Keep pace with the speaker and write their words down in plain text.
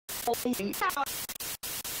Hi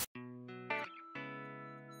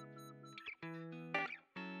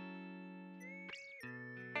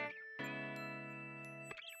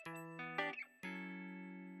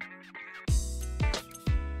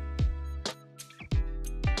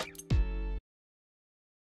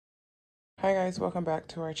guys, welcome back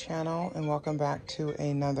to our channel and welcome back to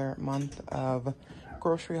another month of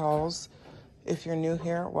grocery hauls. If you're new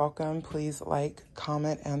here, welcome. Please like,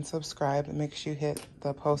 comment, and subscribe. Make sure you hit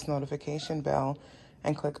the post notification bell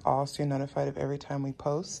and click all so you're notified of every time we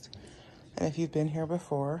post. And if you've been here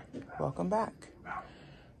before, welcome back.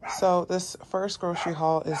 So this first grocery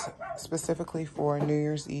haul is specifically for New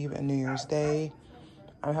Year's Eve and New Year's Day.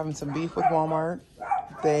 I'm having some beef with Walmart.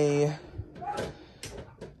 They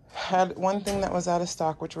had one thing that was out of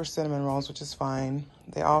stock, which were cinnamon rolls, which is fine.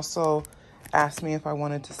 They also asked me if I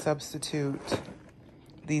wanted to substitute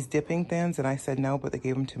these dipping thins, and I said no, but they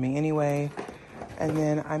gave them to me anyway. And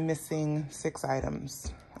then I'm missing 6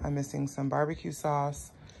 items. I'm missing some barbecue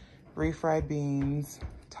sauce, refried beans,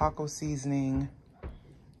 taco seasoning,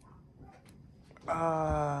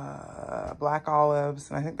 black olives,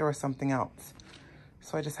 and I think there was something else.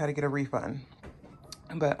 So I just had to get a refund.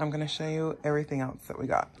 But I'm gonna show you everything else that we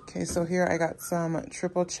got. Okay, so here I got some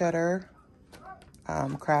triple cheddar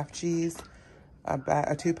Kraft cheese, a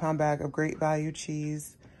 2-pound bag of Great Value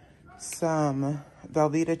cheese, some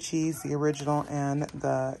Velveeta cheese, the original and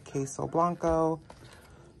the Queso Blanco,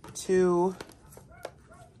 2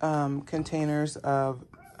 containers of,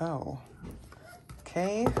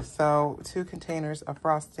 so 2 containers of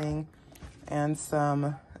frosting and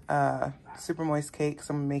some super moist cakes.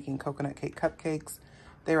 I'm making coconut cake cupcakes.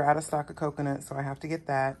 They were out of stock of coconut, so I have to get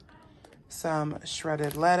that. Some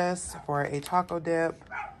shredded lettuce for a taco dip.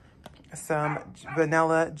 Some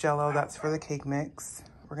vanilla jello, that's for the cake mix.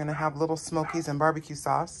 We're gonna have little smokies and barbecue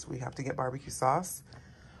sauce. We have to get barbecue sauce.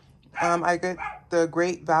 I get the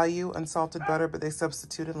Great Value unsalted butter, but they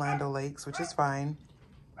substituted Land O'Lakes, which is fine.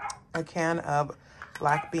 A can of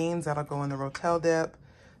black beans, that'll go in the Rotel dip.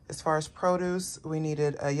 As far as produce, we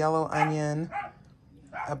needed a yellow onion,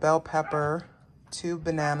 a bell pepper, 2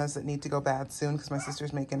 bananas that need to go bad soon because my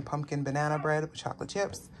sister's making pumpkin banana bread with chocolate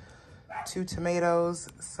chips, 2 tomatoes,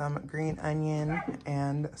 some green onion,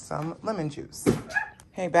 and some lemon juice.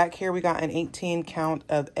 Hey, back here we got an 18 count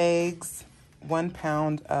of eggs, 1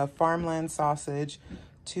 pound of farmland sausage,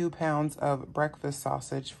 2 pounds of breakfast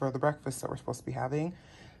sausage for the breakfast that we're supposed to be having,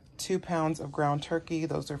 2 pounds of ground turkey,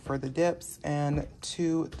 those are for the dips, and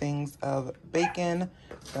 2 things of bacon,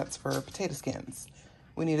 that's for potato skins.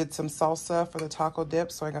 We needed some salsa for the taco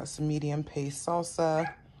dip, so I got some medium paste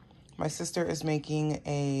salsa. My sister is making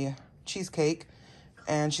a cheesecake,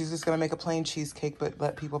 and she's just gonna make a plain cheesecake, but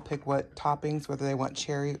let people pick what toppings, whether they want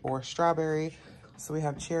cherry or strawberry. So we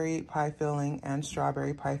have cherry pie filling and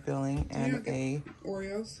strawberry pie filling and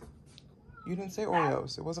Oreos. You didn't say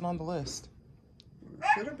Oreos. It wasn't on the list.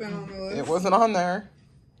 Should have been on the list. It wasn't on there.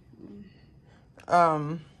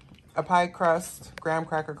 A pie crust, graham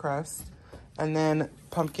cracker crust, and then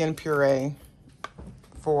pumpkin puree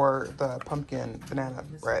for the pumpkin banana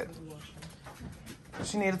bread.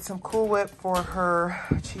 She needed some Cool Whip for her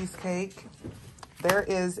cheesecake. There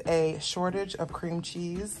is a shortage of cream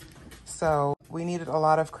cheese, so we needed a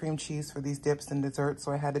lot of cream cheese for these dips and desserts,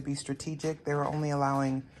 so I had to be strategic. They were only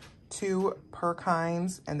allowing 2 per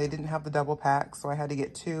kinds, and they didn't have the double pack, so I had to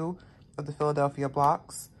get 2 of the Philadelphia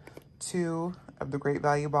blocks, 2 of the Great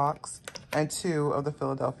Value box, and 2 of the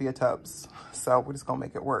Philadelphia tubs. So we're just gonna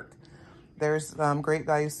make it work. There's Great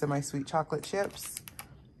Value semi-sweet chocolate chips,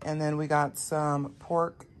 and then we got some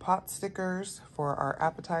pork pot stickers for our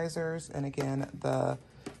appetizers, and again, the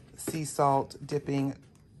sea salt dipping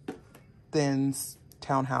thins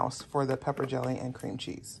townhouse for the pepper jelly and cream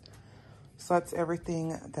cheese. So that's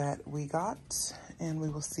everything that we got, and we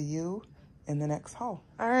will see you in the next haul.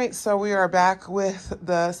 All right, so we are back with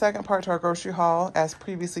the second part to our grocery haul. As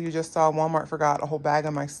previously you just saw, Walmart forgot a whole bag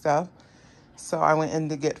of my stuff. So I went in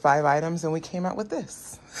to get 5 items and we came out with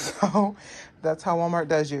this. So that's how Walmart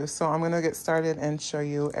does you. So I'm gonna get started and show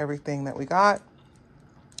you everything that we got.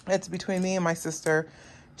 It's between me and my sister.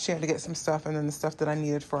 She had to get some stuff and then the stuff that I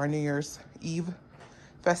needed for our New Year's Eve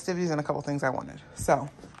festivities and a couple things I wanted. So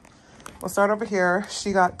we'll start over here.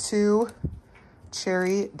 She got 2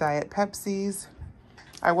 cherry Diet Pepsis.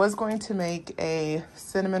 I was going to make a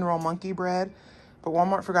cinnamon roll monkey bread, but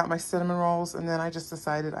Walmart forgot my cinnamon rolls, and then I just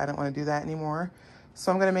decided I don't want to do that anymore.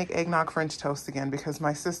 So I'm going to make eggnog French toast again because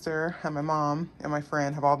my sister and my mom and my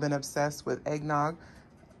friend have all been obsessed with eggnog.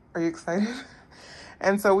 Are you excited?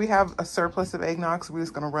 And so we have a surplus of eggnog, so we're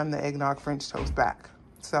just going to run the eggnog French toast back.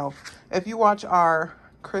 So if you watch our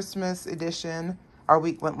Christmas edition, our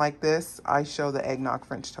week went like this, I show the eggnog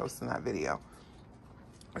French toast in that video.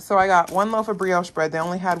 So I got 1 loaf of brioche bread. They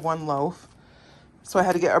only had 1 loaf. So I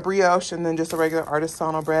had to get a brioche and then just a regular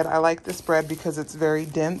artisanal bread. I like this bread because it's very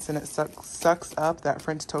dense and it sucks up that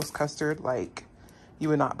French toast custard like you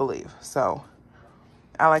would not believe. So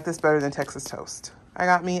I like this better than Texas toast. I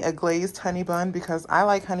got me a glazed honey bun because I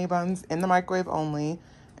like honey buns in the microwave only.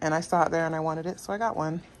 And I saw it there and I wanted it, so I got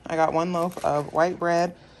one. I got 1 loaf of white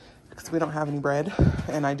bread because we don't have any bread.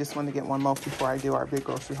 And I just wanted to get 1 loaf before I do our big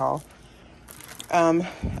grocery haul.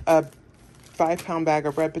 A 5-pound bag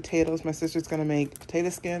of red potatoes. My sister's gonna make potato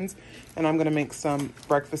skins, and I'm gonna make some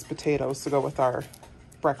breakfast potatoes to go with our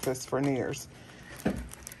breakfast for New Year's.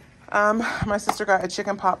 My sister got a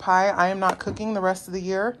chicken pot pie. I am not cooking the rest of the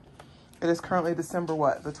year. It is currently December,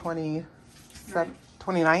 what, the 29th?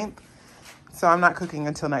 So I'm not cooking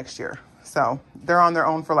until next year. So they're on their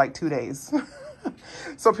own for like 2 days.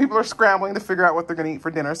 So people are scrambling to figure out what they're gonna eat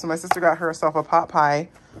for dinner. So my sister got herself a pot pie.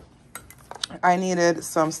 I needed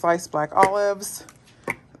some sliced black olives,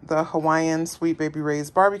 the Hawaiian Sweet Baby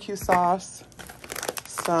Ray's barbecue sauce,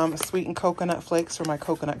 some sweetened coconut flakes for my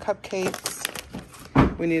coconut cupcakes.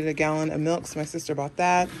 We needed a gallon of milk, so my sister bought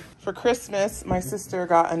that. For Christmas, my sister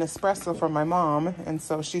got an espresso from my mom, and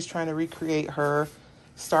so she's trying to recreate her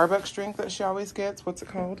Starbucks drink that she always gets. What's it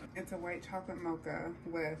called? It's a white chocolate mocha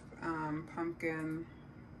with pumpkin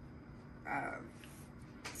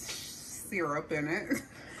syrup in it.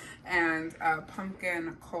 And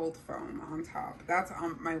pumpkin cold foam on top. That's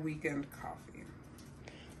my weekend coffee.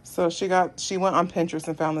 So she went on Pinterest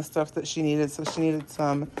and found the stuff that she needed. So she needed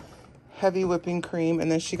some heavy whipping cream,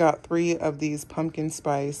 and then she got 3 of these pumpkin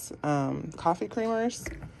spice coffee creamers,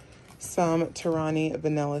 some Torani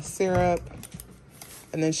vanilla syrup,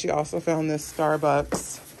 and then she also found this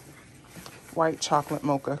Starbucks white chocolate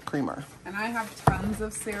mocha creamer. And I have tons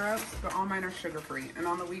of syrups, but all mine are sugar-free. And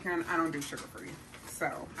on the weekend, I don't do sugar-free.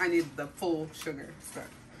 So I need the full sugar stuff.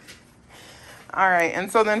 All right,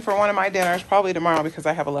 and so then for one of my dinners, probably tomorrow because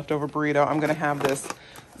I have a leftover burrito, I'm gonna have this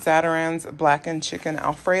Zatarain's blackened chicken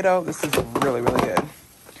Alfredo. This is really, really good.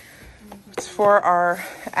 It's for our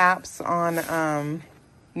apps on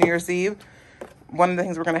New Year's Eve. One of the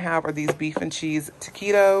things we're gonna have are these beef and cheese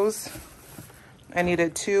taquitos. I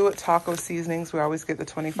needed 2 taco seasonings. We always get the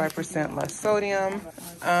 25% less sodium.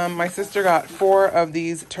 My sister got 4 of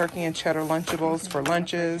these turkey and cheddar Lunchables for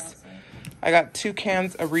lunches. I got 2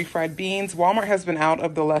 cans of refried beans. Walmart has been out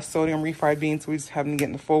of the less sodium refried beans, so we just haven't been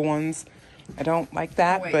getting the full ones. I don't like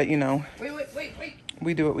that, but you know,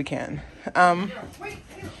 we do what we can.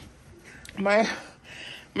 My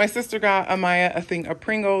sister got Amaya a thing of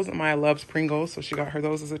Pringles. Amaya loves Pringles, so she got her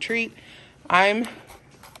those as a treat. I'm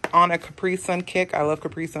on a Capri Sun kick. I love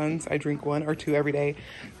Capri Suns. I drink 1 or 2 every day,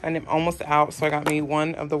 and I'm almost out, so I got me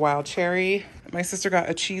 1 of the wild cherry. My sister got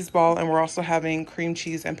a cheese ball, and we're also having cream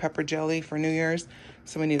cheese and pepper jelly for New Year's,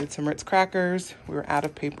 so we needed some Ritz crackers. We were out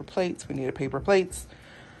of paper plates. We needed paper plates.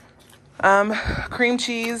 Cream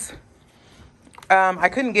cheese. I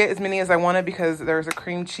couldn't get as many as I wanted because there's a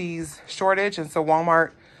cream cheese shortage, and so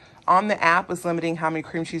Walmart on the app is limiting how many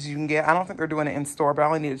cream cheese you can get. I don't think they're doing it in store, but I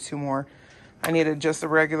only needed 2 more. I needed just a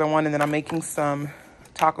regular one, and then I'm making some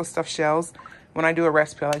taco stuffed shells. When I do a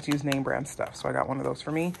recipe, I like to use name brand stuff, so I got 1 of those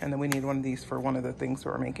for me, and then we need 1 of these for one of the things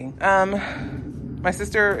we're making. My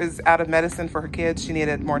sister is out of medicine for her kids. She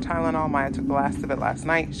needed more Tylenol. Maya took the last of it last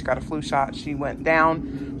night. She got a flu shot. She went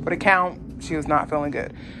down for the count. She was not feeling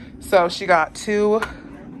good. So she got 2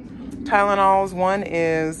 Tylenols. 1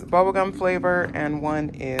 is bubblegum flavor and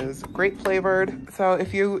 1 is grape flavored. So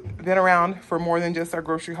if you've been around for more than just our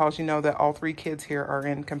grocery hauls, you know that all 3 kids here are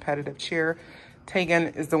in competitive cheer. Tegan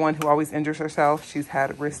is the one who always injures herself. She's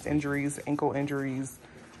had wrist injuries, ankle injuries.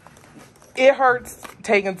 It hurts.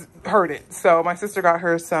 Tegan's hurt it. So my sister got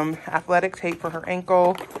her some athletic tape for her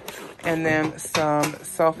ankle and then some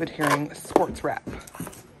self-adhering sports wrap.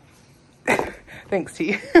 Thanks,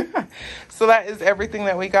 T. So that is everything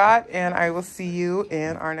that we got, and I will see you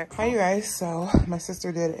in our next. Hi, you guys. So my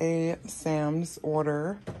sister did a Sam's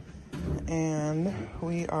order, and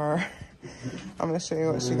I'm going to show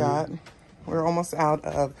you what she got. We're almost out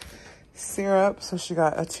of syrup, so she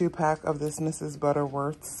got a 2-pack of this Mrs.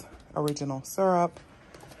 Butterworth's original syrup.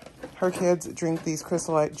 Her kids drink these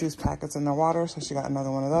Crystal Light juice packets in their water, so she got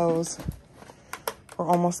another one of those. We're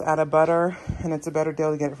almost out of butter, and it's a better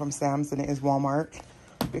deal to get it from Sam's than it is Walmart,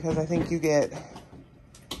 because I think you get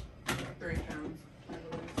 3 pounds.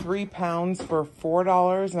 3 pounds for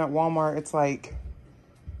 $4, and at Walmart it's like...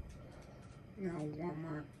 No,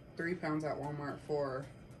 Walmart. 3 pounds at Walmart for,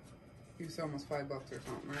 you say almost $5 or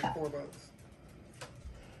something, right? $4.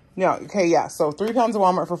 Yeah, okay, yeah. So 3 pounds of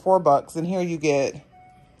Walmart for $4, and here you get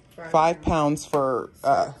 5 pounds for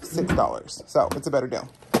 $6. So it's a better deal.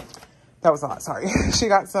 That was a lot, sorry. She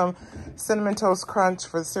got some Cinnamon Toast Crunch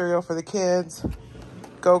for the cereal for the kids,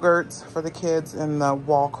 Go-Gurts for the kids, and the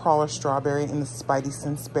Wall Crawler Strawberry and the Spidey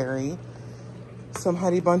Sense Berry. Some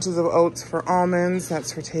Honey Bunches of Oats for almonds.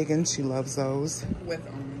 That's for Tegan. She loves those. With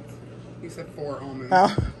almonds. You said 4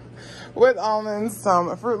 almonds. With almonds.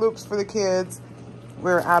 Some Fruit Loops for the kids.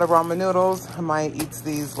 We're out of ramen noodles. Maya eats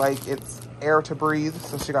these like it's air to breathe.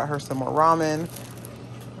 So she got her some more ramen.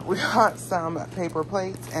 We got some paper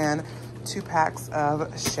plates and 2 packs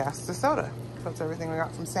of Shasta soda. That's everything we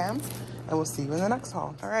got from Sam's. And we'll see you in the next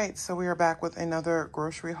haul. All right, so we are back with another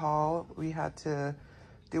grocery haul. We had to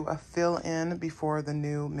do a fill-in before the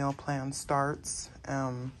new meal plan starts.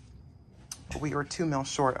 We were 2 meals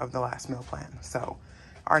short of the last meal plan. So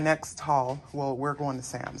our next haul, well, we're going to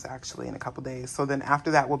Sam's actually in a couple days. So then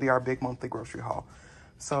after that will be our big monthly grocery haul.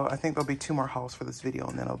 So I think there'll be 2 more hauls for this video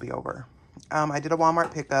and then it'll be over. I did a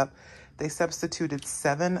Walmart pickup. They substituted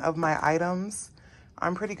 7 of my items.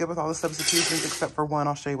 I'm pretty good with all the substitutions except for one.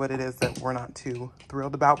 I'll show you what it is that we're not too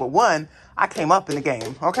thrilled about. But one, I came up in the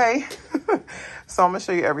game, okay? So I'm gonna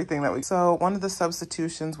show you everything that we... So one of the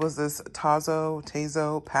substitutions was this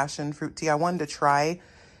Tazo Passion Fruit Tea. I wanted to try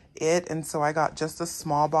it, and so I got just a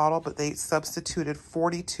small bottle, but they substituted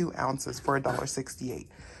 42 ounces for $1.68.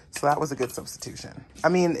 So that was a good substitution. I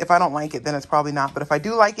mean, if I don't like it, then it's probably not. But if I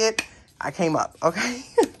do like it, I came up, okay?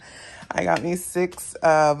 I got me 6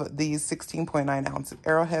 of these 16.9 ounce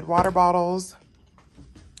Arrowhead water bottles.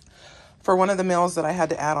 For one of the meals that I had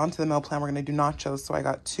to add on to the meal plan, we're going to do nachos. So I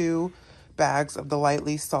got 2 bags of the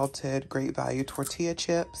lightly salted Great Value tortilla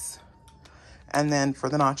chips. And then for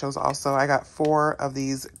the nachos also, I got 4 of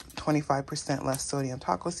these 25% less sodium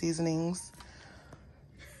taco seasonings.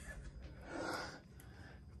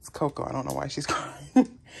 It's Coco. I don't know why she's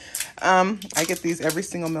crying. I get these every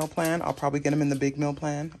single meal plan. I'll probably get them in the big meal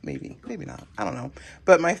plan. Maybe not. I don't know.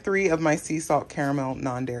 But my 3 of my sea salt caramel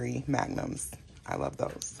non-dairy magnums. I love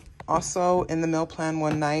those. Also in the meal plan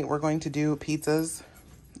one night, we're going to do pizzas.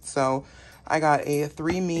 So I got a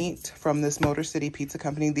 3 meat from this Motor City Pizza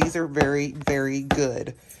Company. These are very, very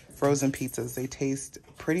good frozen pizzas. They taste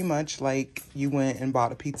pretty much like you went and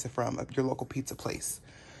bought a pizza from your local pizza place.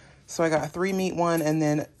 So I got a 3 meat one, and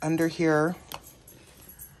then under here,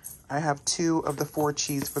 I have 2 of the 4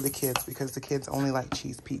 cheese for the kids because the kids only like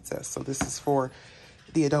cheese pizza. So this is for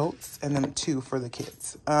the adults and then 2 for the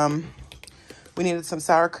kids. We needed some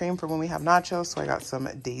sour cream for when we have nachos. So I got some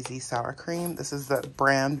Daisy sour cream. This is the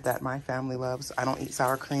brand that my family loves. I don't eat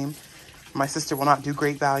sour cream. My sister will not do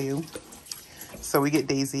Great Value. So we get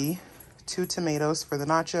Daisy. 2 tomatoes for the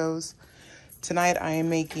nachos. Tonight I am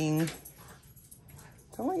making,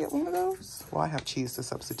 don't I get one of those? Well, I have cheese to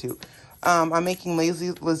substitute. I'm making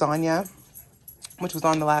lazy lasagna, which was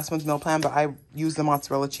on the last one's meal plan, but I used the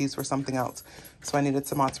mozzarella cheese for something else. So I needed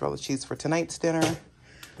some mozzarella cheese for tonight's dinner.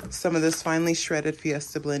 Some of this finely shredded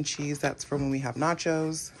Fiesta blend cheese, that's for when we have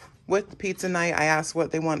nachos. With pizza night, I asked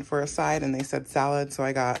what they want for a side, and they said salad. So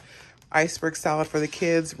I got iceberg salad for the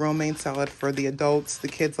kids, romaine salad for the adults. The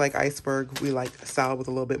kids like iceberg. We like salad with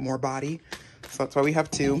a little bit more body. So that's why we have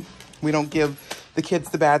 2. We don't give the kids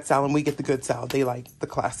the bad salad and we get the good salad. They like the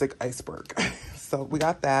classic iceberg. So we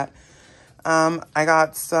got that. I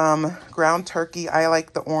got some ground turkey. I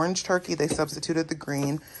like the orange turkey. They substituted the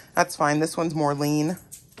green. That's fine. This one's more lean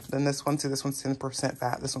than this one. See, this one's 10%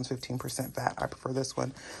 fat. This one's 15% fat. I prefer this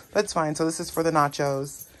one. That's fine. So this is for the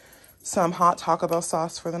nachos. Some hot Taco Bell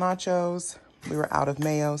sauce for the nachos. We were out of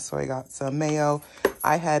mayo, so I got some mayo.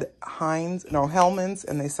 I had Hellmann's,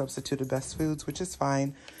 and they substituted Best Foods, which is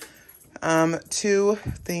fine. 2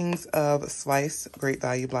 things of sliced Great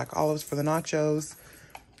Value black olives for the nachos.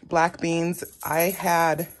 Black beans.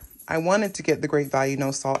 I wanted to get the Great Value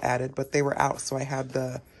no salt added, but they were out, so I had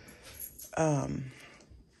the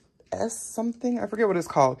S something. I forget what it's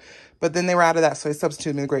called, but then they were out of that, so I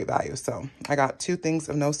substituted me the Great Value. So I got 2 things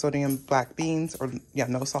of no sodium black beans, or yeah,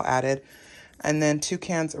 no salt added. And then 2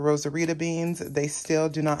 cans of Rosarita beans. They still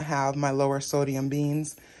do not have my lower sodium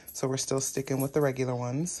beans, so we're still sticking with the regular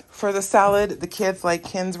ones. For the salad, the kids like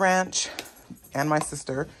Ken's Ranch, and my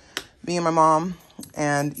sister. Me and my mom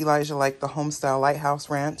and Elijah like the Homestyle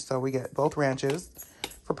Lighthouse Ranch, so we get both ranches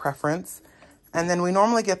for preference. And then we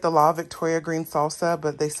normally get the La Victoria green salsa,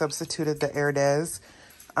 but they substituted the Herdez.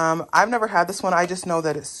 I've never had this one. I just know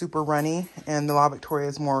that it's super runny, and the La Victoria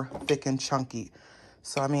is more thick and chunky.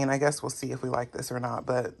 So, I mean, I guess we'll see if we like this or not,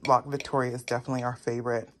 but La Victoria is definitely our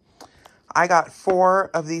favorite. I got 4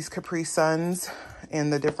 of these Capri Suns in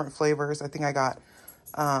the different flavors. I think I got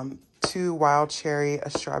 2 wild cherry, a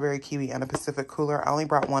strawberry kiwi, and a Pacific cooler. I only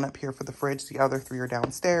brought one up here for the fridge. The other 3 are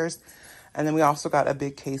downstairs. And then we also got a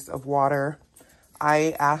big case of water.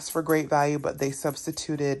 I asked for Great Value, but they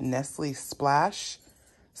substituted Nestle Splash.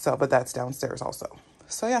 So, but that's downstairs also.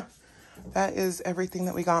 So yeah, that is everything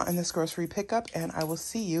that we got in this grocery pickup. And I will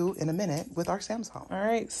see you in a minute with our Sam's haul. All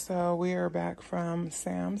right, so we are back from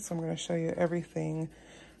Sam's. So I'm going to show you everything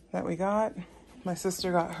that we got. My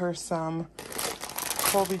sister got her some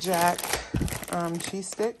Colby Jack cheese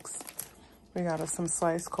sticks. We got us some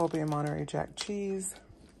sliced Colby and Monterey Jack cheese.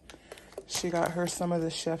 She got her some of the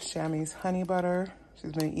Chef Chamois honey butter.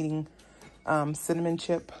 She's been eating cinnamon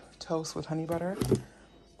chip toast with honey butter.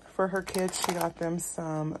 For her kids, she got them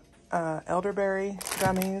some elderberry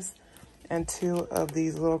gummies and 2 of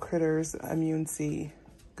these Little Critters Immune C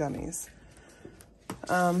gummies.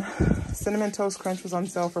 Cinnamon Toast Crunch was on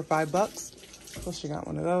sale for $5, so she got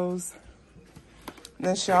one of those. And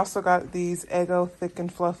then she also got these Eggo Thick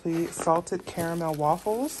and Fluffy Salted Caramel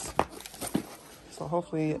Waffles. So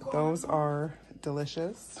hopefully those are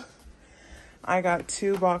delicious. I got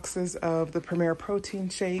 2 boxes of the Premier Protein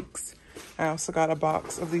Shakes. I also got a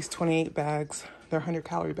box of these 28 bags. They're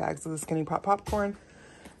 100-calorie bags of the Skinny Pop Popcorn.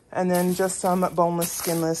 And then just some boneless,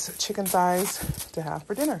 skinless chicken thighs to have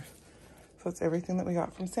for dinner. So that's everything that we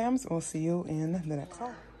got from Sam's, and we'll see you in the next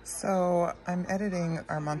haul. So I'm editing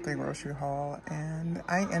our monthly grocery haul, and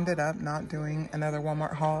I ended up not doing another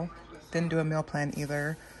Walmart haul. Didn't do a meal plan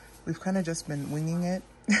either. We've kind of just been winging it.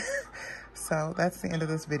 So that's the end of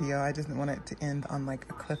this video. I just didn't want it to end on like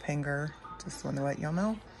a cliffhanger. Just want to let y'all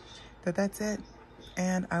know that that's it.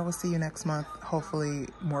 And I will see you next month, hopefully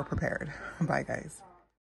more prepared. Bye, guys.